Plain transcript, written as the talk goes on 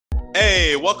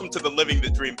Hey, welcome to the Living the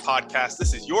Dream podcast.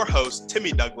 This is your host,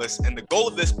 Timmy Douglas, and the goal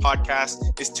of this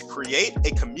podcast is to create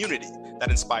a community that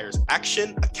inspires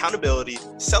action, accountability,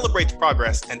 celebrates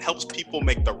progress, and helps people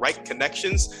make the right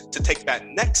connections to take that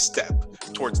next step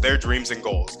towards their dreams and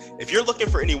goals. If you're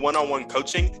looking for any one-on-one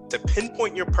coaching to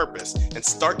pinpoint your purpose and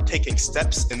start taking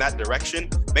steps in that direction,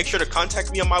 make sure to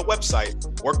contact me on my website,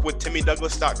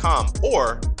 workwithtimmydouglas.com,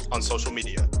 or on social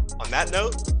media. On that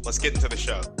note, let's get into the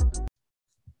show.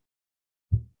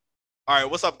 All right,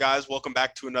 what's up, guys? Welcome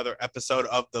back to another episode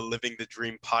of the Living the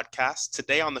Dream podcast.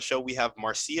 Today on the show, we have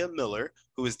Marcia Miller,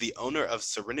 who is the owner of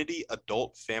Serenity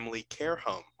Adult Family Care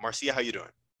Home. Marcia, how you doing?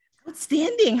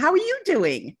 Outstanding. How are you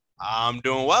doing? I'm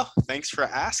doing well. Thanks for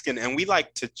asking. And we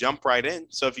like to jump right in.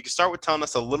 So if you could start with telling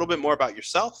us a little bit more about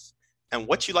yourself and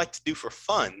what you like to do for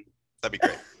fun, that'd be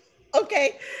great.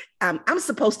 Okay. I'm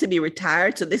supposed to be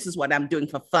retired, so this is what I'm doing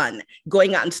for fun,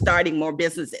 going out and starting more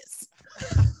businesses.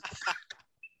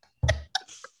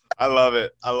 I love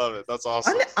it. That's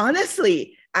awesome.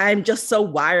 Honestly, I'm just so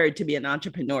wired to be an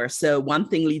entrepreneur. So one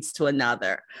thing leads to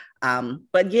another.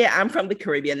 But yeah, I'm from the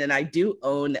Caribbean and I do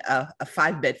own a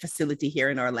 5-bed facility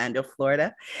here in Orlando,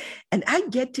 Florida. And I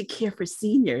get to care for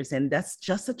seniors. And that's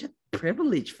just such a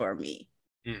privilege for me.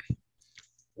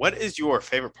 What is your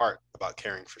favorite part about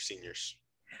caring for seniors?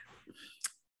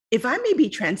 If I may be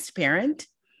transparent,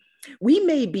 we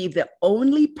may be the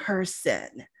only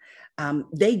person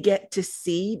they get to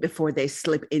see before they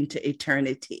slip into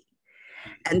eternity.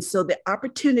 And so the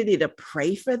opportunity to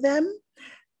pray for them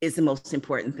is the most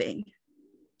important thing.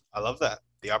 I love that.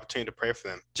 The opportunity to pray for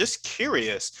them. Just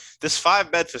curious, this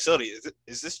 5-bed facility,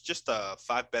 is this just a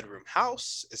 5-bedroom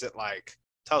house? Is it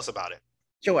tell us about it.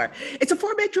 Sure. It's a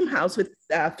 4-bedroom house with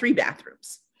 3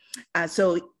 bathrooms.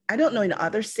 So I don't know in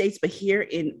other states, but here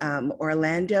in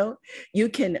Orlando, you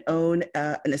can own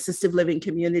an assisted living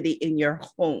community in your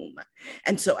home.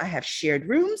 And so I have shared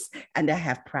rooms and I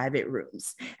have private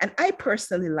rooms. And I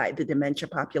personally like the dementia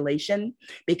population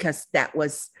because that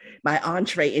was my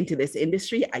entree into this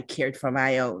industry. I cared for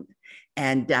my own.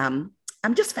 And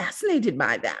I'm just fascinated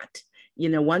by that. You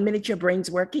know, 1 minute your brain's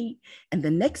working and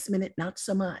the next minute, not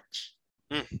so much.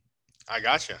 I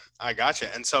gotcha.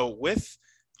 And so with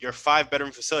your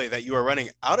 5-bedroom facility that you are running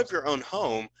out of your own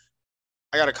home,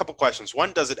 I got a couple questions.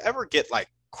 One, does it ever get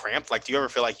cramped? Do you ever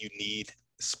feel like you need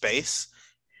space?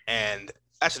 And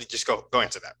actually just go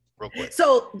answer that real quick.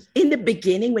 So in the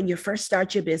beginning, when you first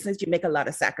start your business, you make a lot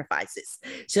of sacrifices.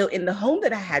 So in the home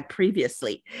that I had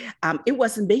previously, it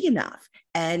wasn't big enough.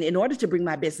 And in order to bring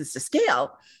my business to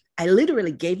scale, I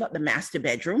literally gave up the master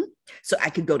bedroom so I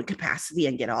could go to capacity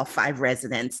and get all 5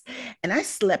 residents. And I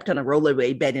slept on a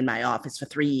rollerblade bed in my office for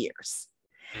 3 years.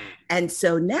 And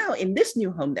so now in this new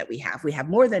home that we have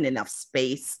more than enough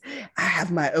space. I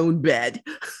have my own bed.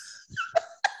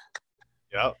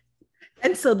 Yep.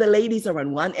 And so the ladies are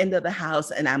on one end of the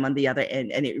house and I'm on the other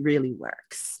end, and it really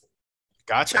works.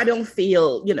 Gotcha. I don't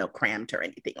feel, cramped or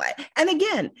anything like that. And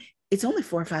again, it's only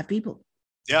 4 or 5 people.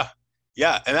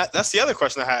 Yeah, and that's the other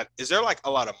question I had. Is there a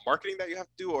lot of marketing that you have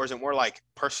to do, or is it more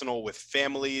personal with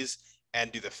families?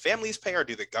 And do the families pay, or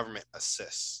do the government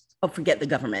assist? Oh, forget the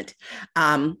government.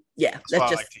 Yeah, that's what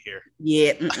I like to hear.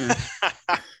 Yeah,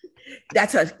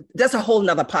 that's a whole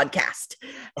nother podcast.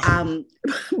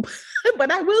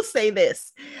 But I will say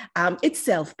this: it's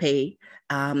self-pay,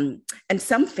 and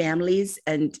some families,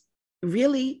 and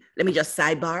really, let me just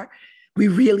sidebar. We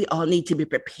really all need to be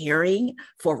preparing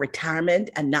for retirement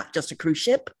and not just a cruise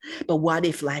ship. But what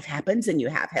if life happens and you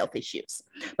have health issues?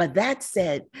 But that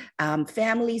said,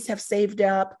 families have saved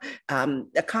up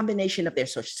a combination of their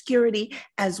Social Security,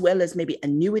 as well as maybe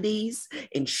annuities,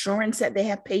 insurance that they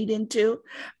have paid into.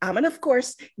 And of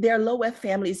course, there are low-F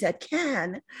families that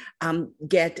can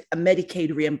get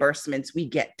Medicaid reimbursements. We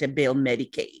get to bill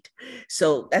Medicaid.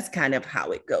 So that's kind of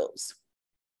how it goes.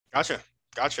 Gotcha.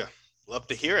 Love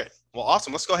to hear it. Well,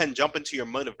 awesome. Let's go ahead and jump into your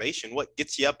motivation. What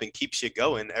gets you up and keeps you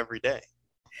going every day?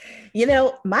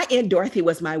 My Aunt Dorothy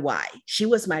was my why. She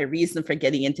was my reason for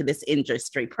getting into this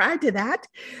industry. Prior to that,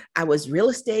 I was real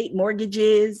estate,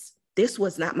 mortgages. This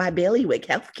was not my bailiwick,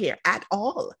 healthcare at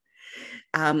all.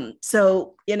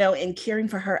 So, in caring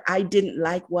for her, I didn't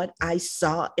like what I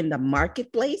saw in the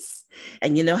marketplace.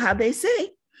 And you know how they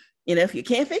say, if you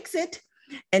can't fix it.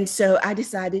 And so I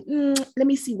decided, let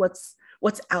me see what's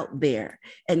out there,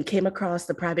 and came across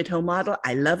the private home model.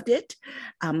 I loved it.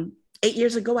 8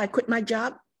 years ago, I quit my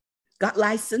job, got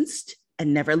licensed,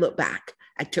 and never looked back.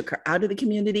 I took her out of the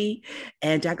community,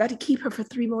 and I got to keep her for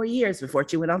 3 more years before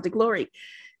she went on to glory.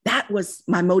 That was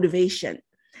my motivation.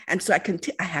 And so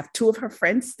I have 2 of her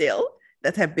friends still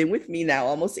that have been with me now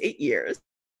almost 8 years.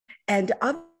 And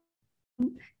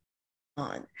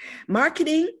on.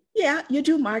 Marketing, yeah, you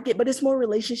do market, but it's more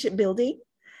relationship building.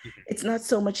 It's not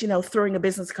so much, throwing a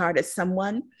business card at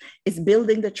someone. It's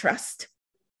building the trust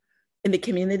in the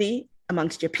community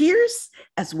amongst your peers,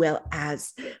 as well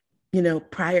as,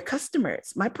 prior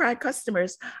customers. My prior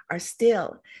customers are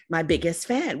still my biggest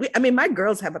fan. My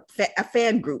girls have a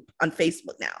fan group on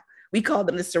Facebook now. We call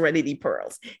them the Serenity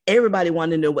Pearls. Everybody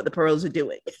wants to know what the pearls are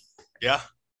doing. Yeah.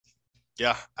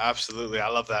 Yeah, absolutely. I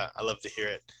love that. I love to hear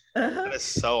it. That is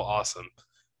so awesome.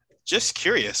 Just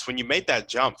curious, when you made that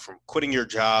jump from quitting your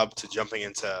job to jumping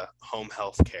into home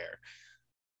health care,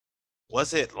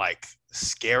 was it like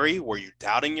scary? Were you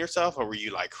doubting yourself, or were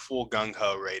you like full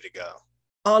gung-ho ready to go?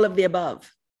 All of the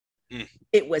above.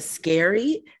 It was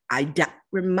scary.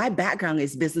 My background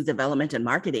is business development and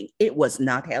marketing. It was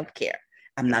not healthcare.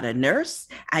 I'm not a nurse.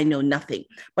 I know nothing,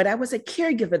 but I was a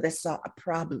caregiver that saw a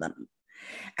problem.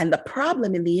 And the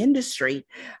problem in the industry,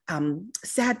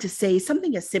 sad to say,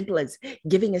 something as simple as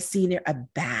giving a senior a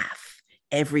bath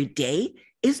every day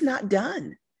is not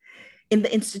done. In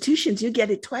the institutions, you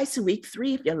get it twice a week,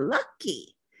 3 if you're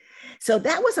lucky. So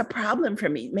that was a problem for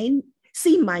me. It may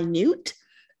seem minute,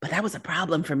 but that was a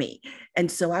problem for me.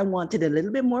 And so I wanted a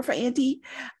little bit more for Auntie.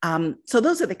 So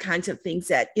those are the kinds of things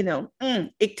that,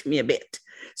 icked me a bit.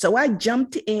 So I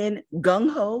jumped in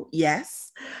gung-ho,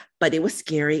 yes, but it was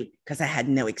scary because I had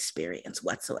no experience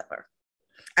whatsoever.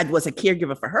 I was a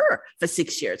caregiver for her for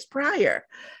 6 years prior,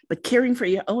 but caring for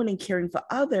your own and caring for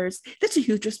others, that's a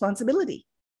huge responsibility.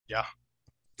 Yeah.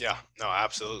 Yeah. No,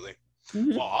 absolutely.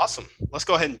 Mm-hmm. Well, awesome. Let's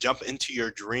go ahead and jump into your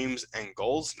dreams and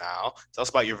goals now. Tell us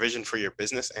about your vision for your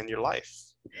business and your life.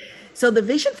 So the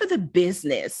vision for the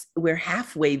business, we're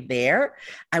halfway there.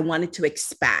 I wanted to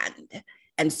expand.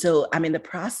 And so I'm in the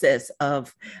process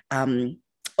of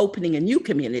opening a new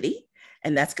community,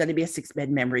 and that's going to be a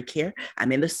 6-bed memory care.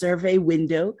 I'm in the survey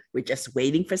window. We're just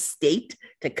waiting for state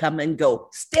to come and go.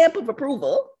 Stamp of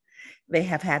approval. They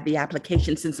have had the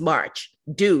application since March.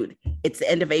 Dude, it's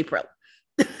the end of April.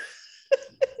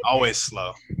 Always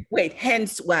slow. Wait,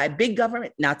 hence why big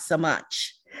government, not so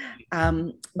much.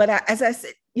 But as I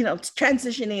said,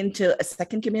 transitioning into a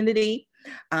second community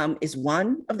is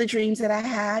one of the dreams that I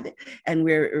had, and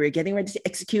we're getting ready to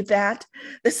execute that.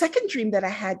 The second dream that I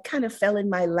had kind of fell in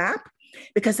my lap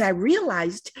because I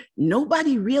realized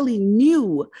nobody really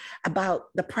knew about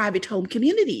the private home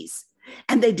communities,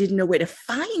 and they didn't know where to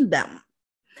find them.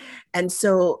 And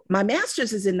so my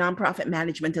master's is in nonprofit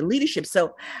management and leadership.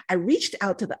 So I reached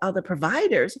out to the other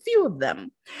providers, a few of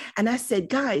them, and I said,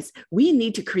 guys, we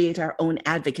need to create our own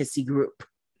advocacy group.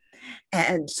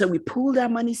 And so we pooled our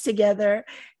monies together.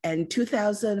 In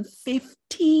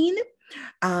 2015,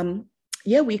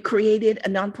 we created a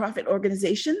nonprofit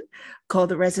organization called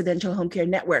the Residential Home Care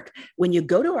Network. When you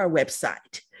go to our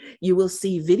website, you will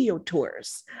see video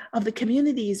tours of the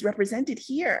communities represented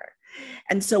here.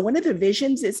 And so one of the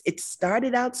visions is it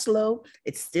started out slow,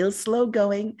 it's still slow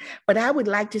going, but I would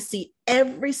like to see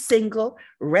every single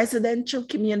residential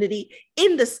community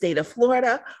in the state of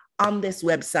Florida on this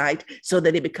website so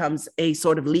that it becomes a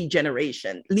sort of lead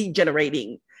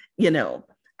generating,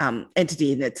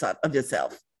 entity in itself of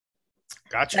itself.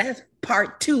 Gotcha. That's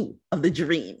part 2 of the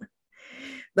dream.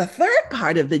 The third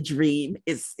part of the dream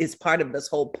is part of this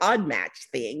whole pod match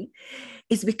thing,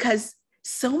 is because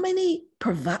so many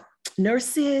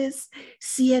nurses,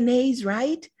 CNAs,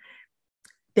 right?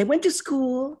 They went to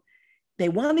school, they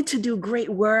wanted to do great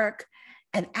work.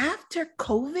 And after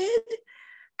COVID,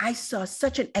 I saw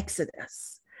such an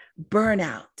exodus,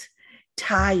 burnout,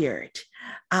 tired,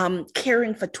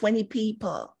 caring for 20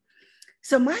 people.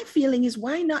 So my feeling is,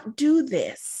 why not do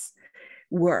this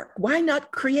work? Why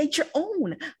not create your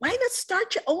own? Why not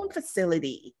start your own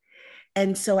facility?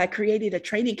 And so I created a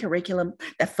training curriculum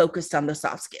that focused on the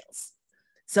soft skills.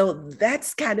 So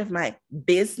that's kind of my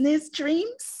business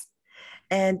dreams.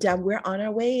 And we're on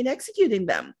our way in executing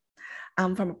them.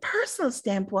 From a personal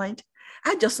standpoint,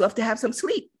 I just love to have some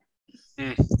sleep.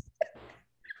 I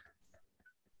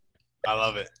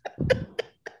love it.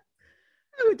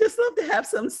 I would just love to have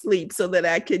some sleep so that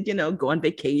I could, go on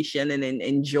vacation and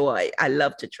enjoy. I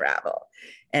love to travel.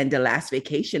 And the last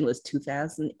vacation was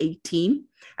 2018.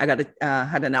 I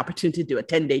had an opportunity to do a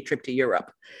 10-day trip to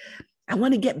Europe. I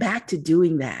want to get back to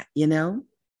doing that,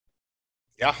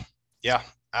 Yeah,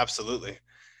 absolutely.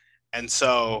 And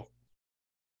so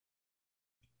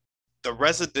the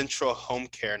Residential Home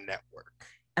Care Network,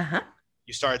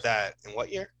 you started that in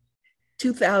what year?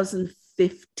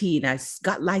 2015. I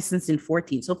got licensed in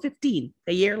 14. So 15,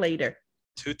 a year later.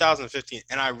 2015.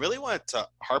 And I really wanted to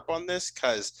harp on this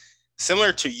because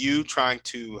similar to you trying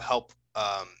to help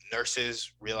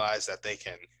nurses realize that they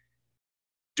can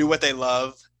do what they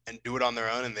love and do it on their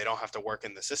own and they don't have to work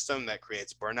in the system that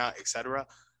creates burnout, etc.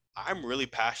 I'm really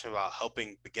passionate about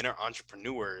helping beginner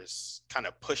entrepreneurs kind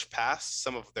of push past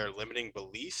some of their limiting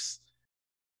beliefs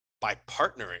by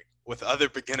partnering with other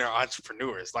beginner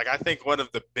entrepreneurs. Like, I think one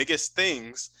of the biggest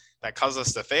things that causes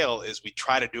us to fail is we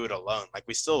try to do it alone. Like,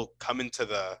 we still come into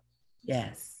the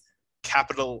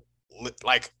capital,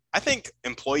 like, I think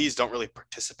employees don't really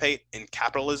participate in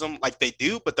capitalism. Like, they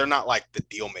do, but they're not like the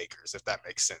deal makers, if that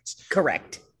makes sense.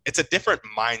 Correct. It's a different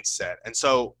mindset. And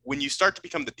so when you start to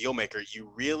become the deal maker, you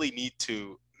really need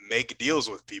to make deals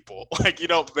with people. Like, you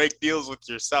don't make deals with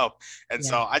yourself. And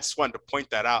so I just wanted to point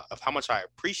that out of how much I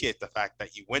appreciate the fact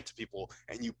that you went to people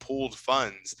and you pooled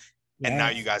funds and now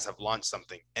you guys have launched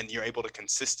something and you're able to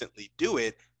consistently do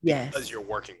it because you're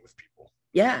working with people.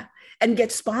 Yeah. And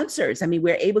get sponsors. I mean,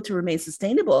 we're able to remain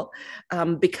sustainable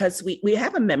because we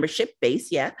have a membership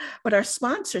base, but our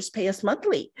sponsors pay us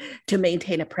monthly to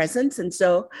maintain a presence. And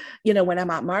so, you know, when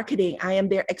I'm out marketing, I am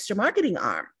their extra marketing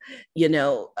arm, you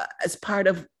know, as part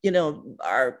of, you know,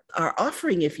 our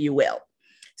offering, if you will.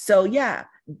 So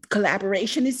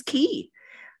collaboration is key.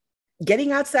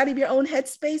 Getting outside of your own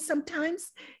headspace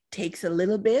sometimes takes a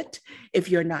little bit. If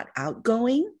you're not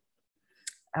outgoing,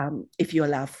 if you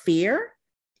allow fear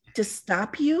to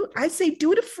stop you, I say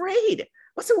do it afraid.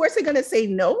 What's the worst they're going to say?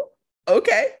 No?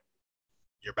 Okay.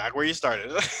 You're back where you started.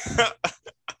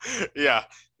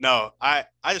 No, I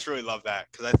just really love that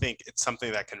because I think it's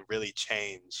something that can really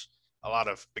change a lot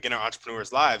of beginner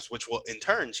entrepreneurs' lives, which will in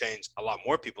turn change a lot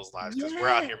more people's lives because we're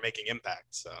out here making impact.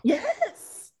 So I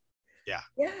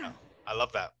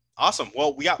love that. Awesome.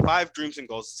 Well, we got 5 dreams and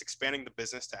goals. It's expanding the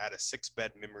business to add a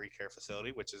 6-bed memory care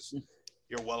facility, which is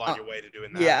you're well on your way to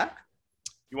doing that. Yeah.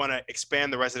 You want to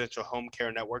expand the residential home care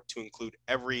network to include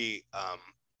every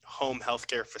home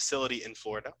healthcare facility in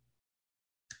Florida.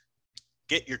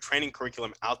 Get your training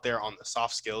curriculum out there on the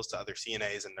soft skills to other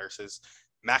CNAs and nurses.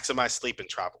 Maximize sleep and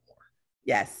travel more.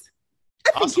 Yes.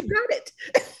 I think you got it.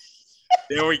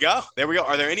 There we go.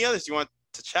 Are there any others you want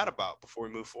to chat about before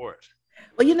we move forward?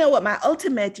 Well, you know what, my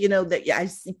ultimate, you know,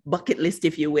 bucket list,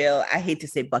 if you will, I hate to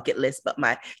say bucket list, but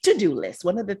my to-do list,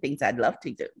 one of the things I'd love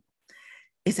to do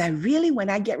is when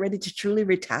I get ready to truly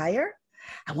retire,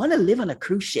 I want to live on a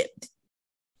cruise ship.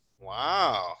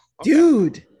 Wow. Okay.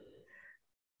 Dude.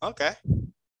 Okay.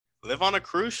 Live on a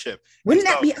cruise ship. Wouldn't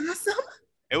that be awesome?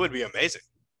 It would be amazing.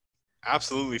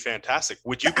 Absolutely fantastic.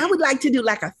 I would like to do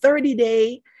like a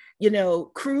 30-day, you know,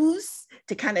 cruise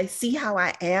to kind of see how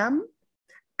I am.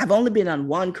 I've only been on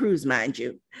one cruise, mind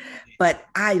you, but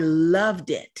I loved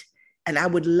it. And I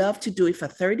would love to do it for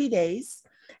 30 days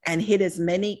and hit as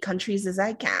many countries as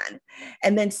I can,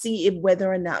 and then see if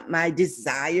whether or not my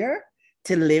desire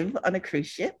to live on a cruise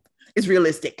ship is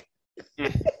realistic.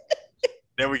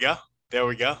 There we go.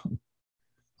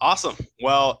 Awesome.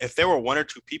 Well, if there were 1 or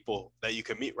 2 people that you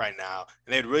could meet right now,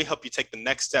 and they'd really help you take the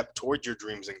next step towards your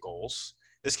dreams and goals,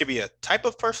 this could be a type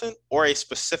of person or a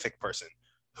specific person.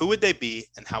 Who would they be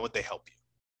and how would they help you?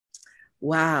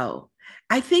 Wow.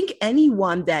 I think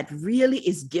anyone that really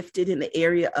is gifted in the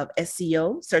area of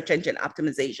SEO, search engine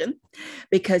optimization,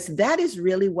 because that is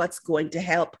really what's going to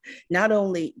help not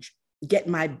only get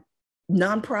my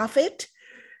nonprofit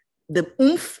the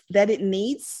oomph that it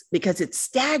needs, because it's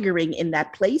staggering in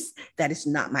that place that is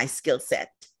not my skill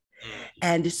set.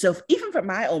 And so even for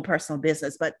my own personal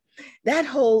business, but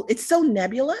it's so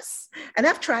nebulous. And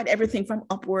I've tried everything from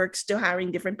Upworks to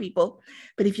hiring different people.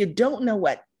 But if you don't know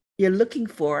what you're looking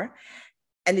for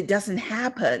and it doesn't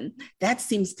happen, that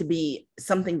seems to be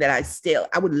something that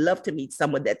I would love to meet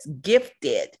someone that's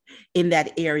gifted in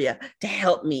that area to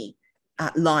help me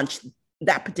launch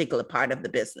that particular part of the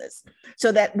business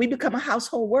so that we become a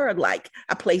household word, like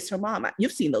a Place for Mom.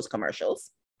 You've seen those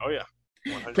commercials. Oh yeah.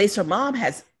 100%. Place for Mom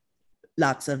has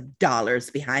lots of dollars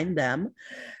behind them.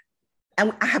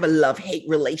 And I have a love-hate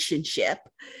relationship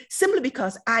simply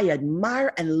because I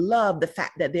admire and love the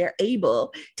fact that they're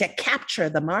able to capture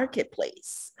the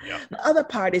marketplace. Yeah. The other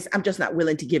part is I'm just not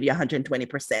willing to give you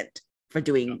 120% for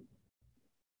doing,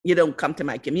 you don't come to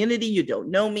my community, you don't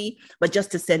know me, but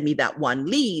just to send me that one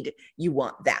lead, you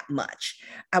want that much.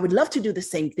 I would love to do the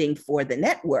same thing for the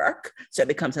network so it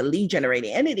becomes a lead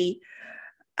generating entity.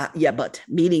 But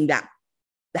meeting that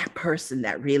person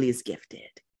that really is gifted.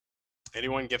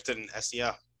 Anyone gifted in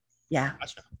SEO? Yeah.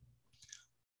 Gotcha.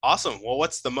 Awesome. Well,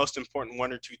 what's the most important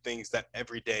 1 or 2 things that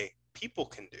everyday people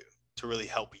can do to really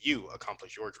help you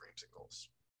accomplish your dreams and goals?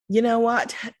 You know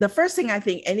what? The first thing I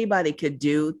think anybody could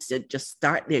do to just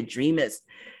start their dream is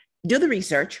do the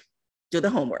research, do the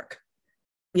homework,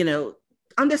 you know,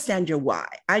 understand your why.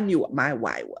 I knew what my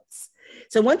why was.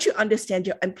 So once you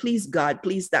understand and please God,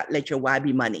 please not let your why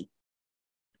be money.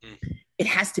 It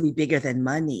has to be bigger than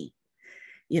money,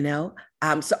 you know?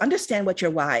 So understand what your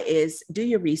why is, do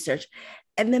your research.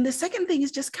 And then the second thing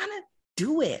is just kind of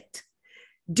do it.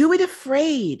 Do it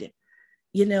afraid.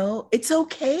 You know, it's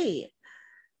okay.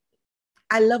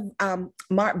 I love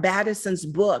Mark Batterson's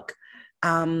book,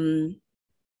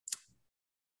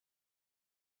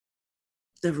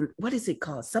 what is it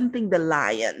called? Something the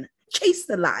Lion, Chase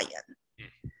the Lion.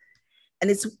 And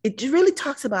it really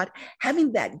talks about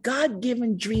having that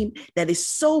God-given dream that is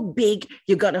so big,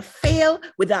 you're going to fail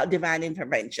without divine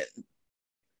intervention.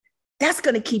 That's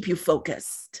going to keep you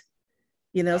focused,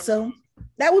 you know? So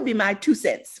that would be my 2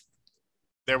 cents.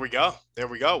 There we go.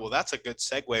 Well, that's a good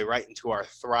segue right into our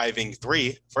Thriving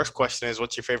 3. First question is,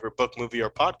 what's your favorite book, movie, or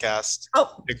podcast?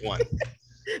 Oh, big one.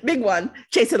 Big one.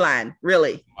 Chase the Lion,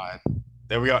 really.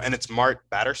 There we go. And it's Mark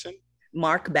Batterson?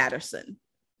 Mark Batterson.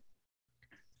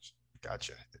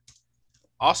 Gotcha.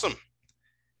 Awesome.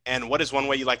 And what is one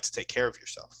way you like to take care of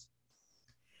yourself?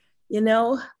 You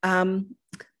know,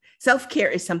 self-care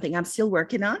is something I'm still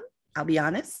working on, I'll be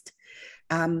honest.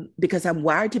 Because I'm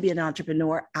wired to be an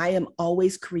entrepreneur, I am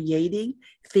always creating,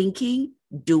 thinking,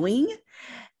 doing.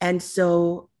 And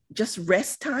so just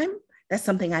rest time, that's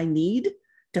something I need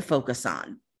to focus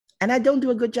on. And I don't do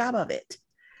a good job of it.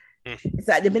 It's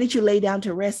like the minute you lay down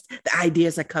to rest, the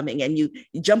ideas are coming and you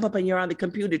jump up and you're on the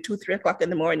computer 2, 3 o'clock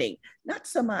in the morning. Not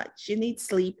so much. You need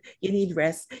sleep, you need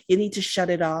rest, you need to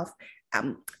shut it off,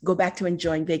 go back to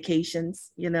enjoying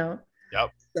vacations, you know?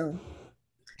 Yep. So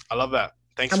I love that.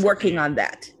 Thanks. I'm working on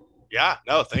that. Yeah,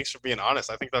 no, thanks for being honest.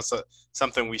 I think that's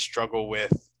something we struggle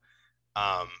with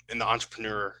in the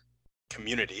entrepreneur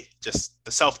community, just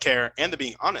the self-care and the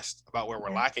being honest about where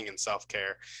we're lacking in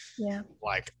self-care. Yeah.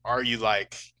 Like, are you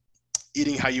like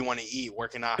eating how you want to eat,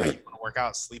 working out how you want to work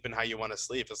out, sleeping how you want to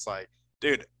sleep? It's like,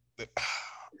 dude,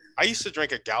 I used to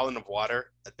drink a gallon of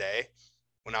water a day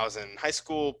when I was in high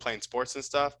school playing sports and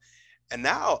stuff. And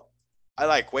now I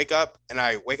like wake up and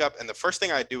the first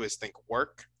thing I do is think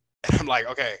work. And I'm like,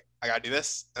 okay, I gotta do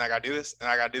this and I gotta do this and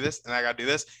I gotta do this and I gotta do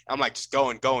this. And I'm like, just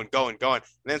going. And then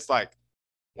it's like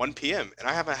 1 p.m. and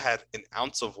I haven't had an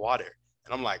ounce of water.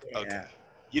 And I'm like, okay,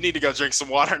 you need to go drink some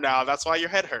water now. That's why your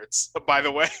head hurts, by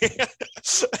the way.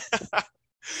 So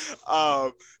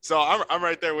I'm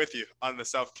right there with you on the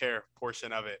self-care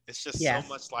portion of it. It's just so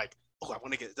much like, oh, I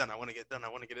want to get it done. I want to get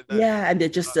it done. Yeah. And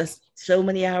there's just so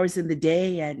many hours in the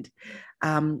day. And,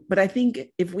 but I think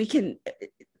if we can,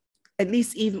 at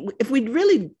least even if we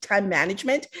really time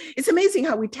management, it's amazing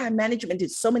how we time management in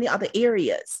so many other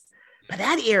areas. But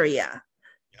that area,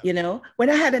 you know, when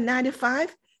I had a 9 to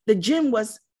 5, the gym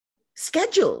was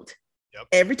scheduled. Yep.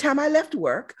 Every time I left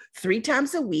work, 3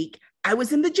 times a week, I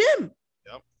was in the gym.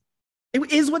 Yep.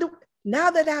 It is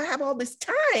now that I have all this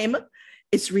time,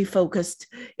 it's refocused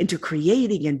into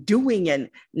creating and doing and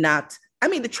not, I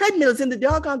mean, the treadmill's in the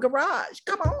doggone garage.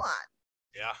 Come on.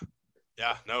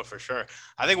 Yeah, no, for sure.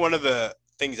 I think one of the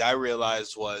things I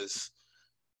realized was,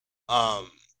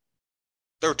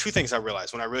 there were 2 things I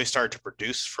realized when I really started to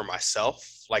produce for myself.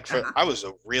 Like I was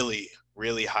a really,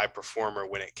 really high performer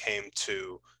when it came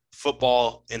to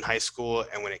football in high school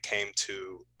and when it came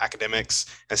to academics.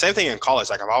 And same thing in college.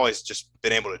 Like I've always just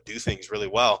been able to do things really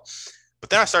well. But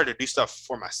then I started to do stuff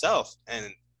for myself and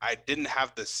I didn't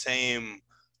have the same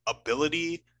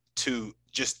ability to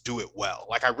just do it well.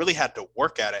 Like I really had to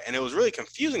work at it. And it was really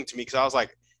confusing to me because I was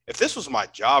like, if this was my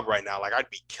job right now, like I'd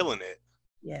be killing it.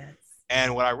 Yes.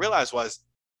 And what I realized was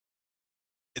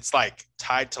it's like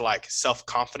tied to like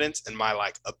self-confidence and my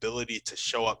like ability to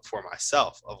show up for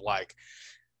myself of like,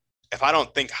 if I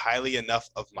don't think highly enough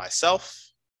of myself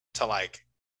to like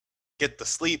get the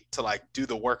sleep to like do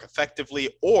the work effectively,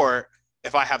 or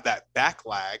if I have that back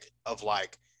lag of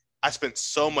like, I spent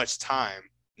so much time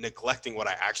neglecting what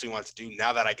I actually want to do.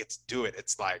 Now that I get to do it,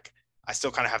 it's like, I still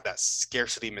kind of have that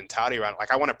scarcity mentality around it.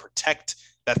 Like I want to protect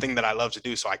that thing that I love to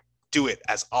do. So I do it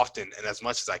as often and as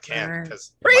much as I can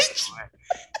because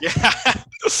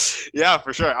yeah,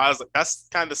 for sure. I was like, that's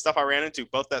kind of the stuff I ran into,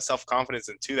 both that self-confidence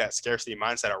and to that scarcity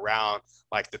mindset around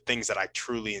like the things that I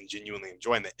truly and genuinely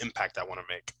enjoy and the impact I want to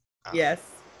make. Yes.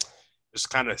 It's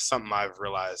kind of something I've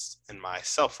realized in my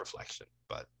self-reflection,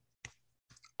 but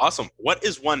awesome. What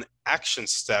is one action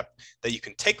step that you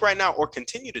can take right now or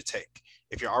continue to take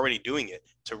if you're already doing it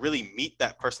to really meet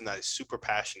that person that is super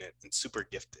passionate and super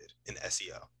gifted in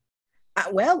SEO?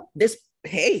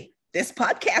 This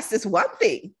podcast is one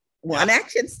thing, one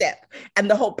action step. And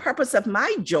the whole purpose of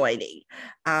my joining,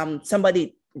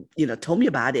 somebody, told me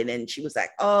about it and she was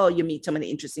like, oh, you meet so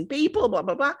many interesting people, blah,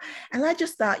 blah, blah. And I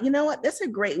just thought, you know what, that's a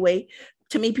great way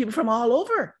to meet people from all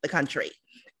over the country.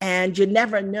 And you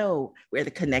never know where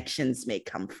the connections may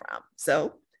come from.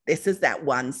 So This is that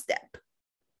one step.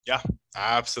 Yeah,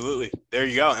 absolutely. There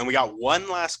you go. And we got one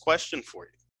last question for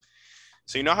you.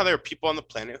 So you know how there are people on the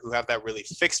planet who have that really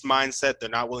fixed mindset. They're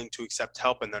not willing to accept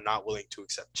help and they're not willing to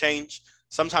accept change.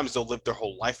 Sometimes they'll live their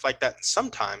whole life like that. And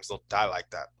sometimes they'll die like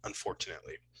that,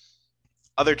 unfortunately.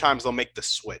 Other times they'll make the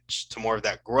switch to more of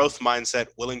that growth mindset,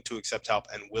 willing to accept help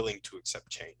and willing to accept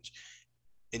change.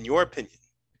 In your opinion,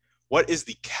 what is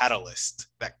the catalyst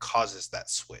that causes that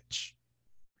switch?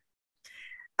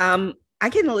 I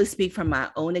can only speak from my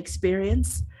own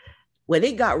experience. When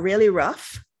it got really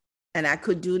rough and I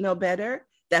could do no better,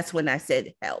 that's when I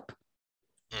said help.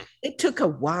 It took a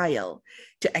while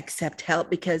to accept help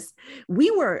because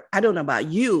I don't know about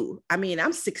you. I mean,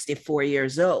 I'm 64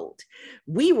 years old.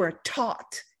 We were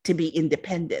taught to be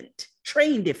independent,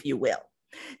 trained, if you will,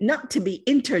 not to be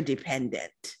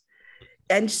interdependent.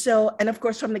 And of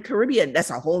course, from the Caribbean, that's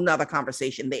a whole nother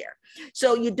conversation there.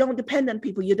 So you don't depend on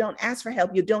people. You don't ask for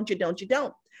help. You don't.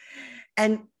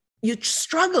 And you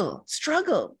struggle.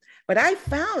 But I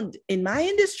found in my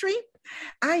industry,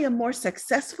 I am more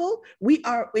successful.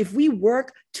 If we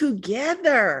work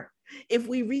together, if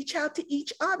we reach out to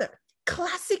each other.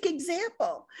 Classic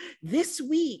example. This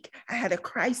week, I had a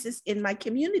crisis in my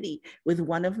community with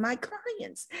one of my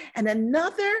clients, and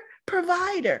another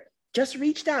provider just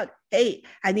reached out. Hey,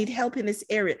 I need help in this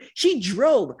area. She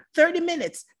drove 30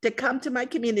 minutes to come to my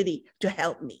community to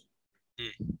help me.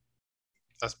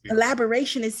 That's beautiful.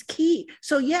 Collaboration is key.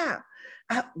 So yeah,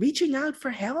 reaching out for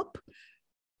help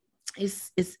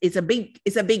is a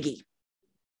biggie.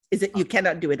 You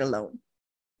cannot do it alone.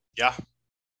 Yeah,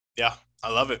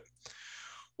 I love it.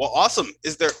 Well, awesome.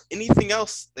 Is there anything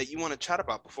else that you want to chat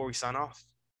about before we sign off?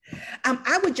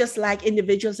 I would just like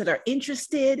individuals that are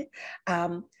interested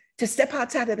to step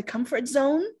outside of the comfort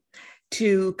zone,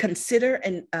 to consider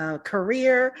a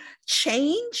career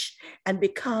change and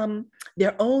become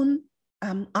their own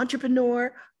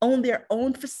entrepreneur, own their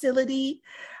own facility,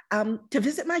 to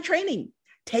visit my training.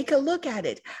 Take a look at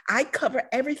it. I cover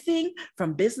everything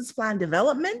from business plan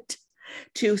development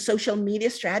to social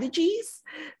media strategies,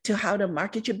 to how to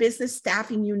market your business,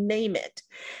 staffing, you name it.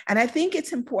 And I think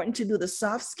it's important to do the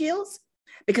soft skills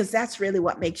because that's really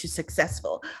what makes you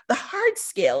successful. The hard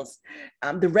skills,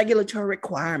 the regulatory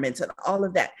requirements and all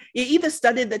of that, you either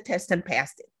studied the test and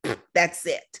passed it. That's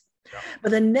it.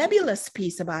 But the nebulous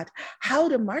piece about how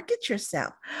to market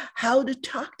yourself, how to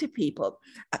talk to people,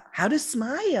 how to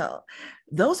smile,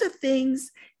 those are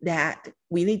things that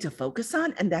we need to focus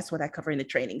on. And that's what I cover in the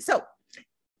training. So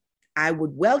I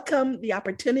would welcome the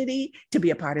opportunity to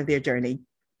be a part of their journey.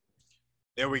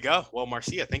 There we go. Well,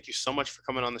 Marcia, thank you so much for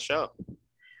coming on the show.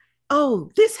 Oh,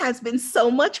 this has been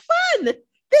so much fun.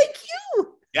 Thank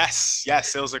you. Yes,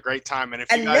 it was a great time.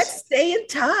 And let's stay in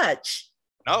touch.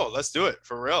 No, let's do it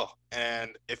for real.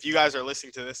 And if you guys are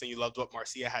listening to this and you loved what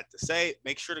Marcia had to say,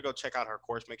 make sure to go check out her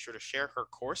course. Make sure to share her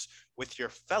course with your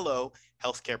fellow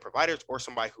healthcare providers or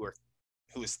somebody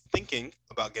who is thinking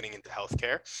about getting into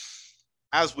healthcare.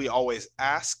 As we always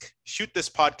ask, shoot this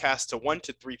podcast to 1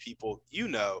 to 3 people you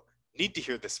know need to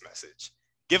hear this message.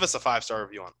 Give us a 5-star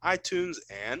review on iTunes,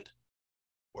 and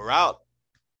we're out.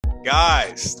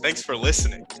 Guys, thanks for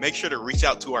listening. Make sure to reach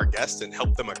out to our guests and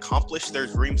help them accomplish their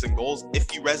dreams and goals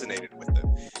if you resonated with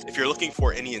them. If you're looking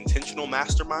for any intentional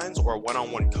masterminds or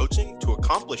one-on-one coaching to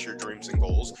accomplish your dreams and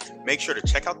goals, make sure to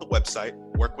check out the website,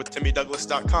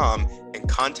 workwithtimmydouglas.com, and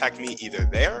contact me either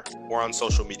there or on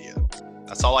social media.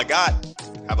 That's all I got.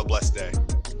 Have a blessed day.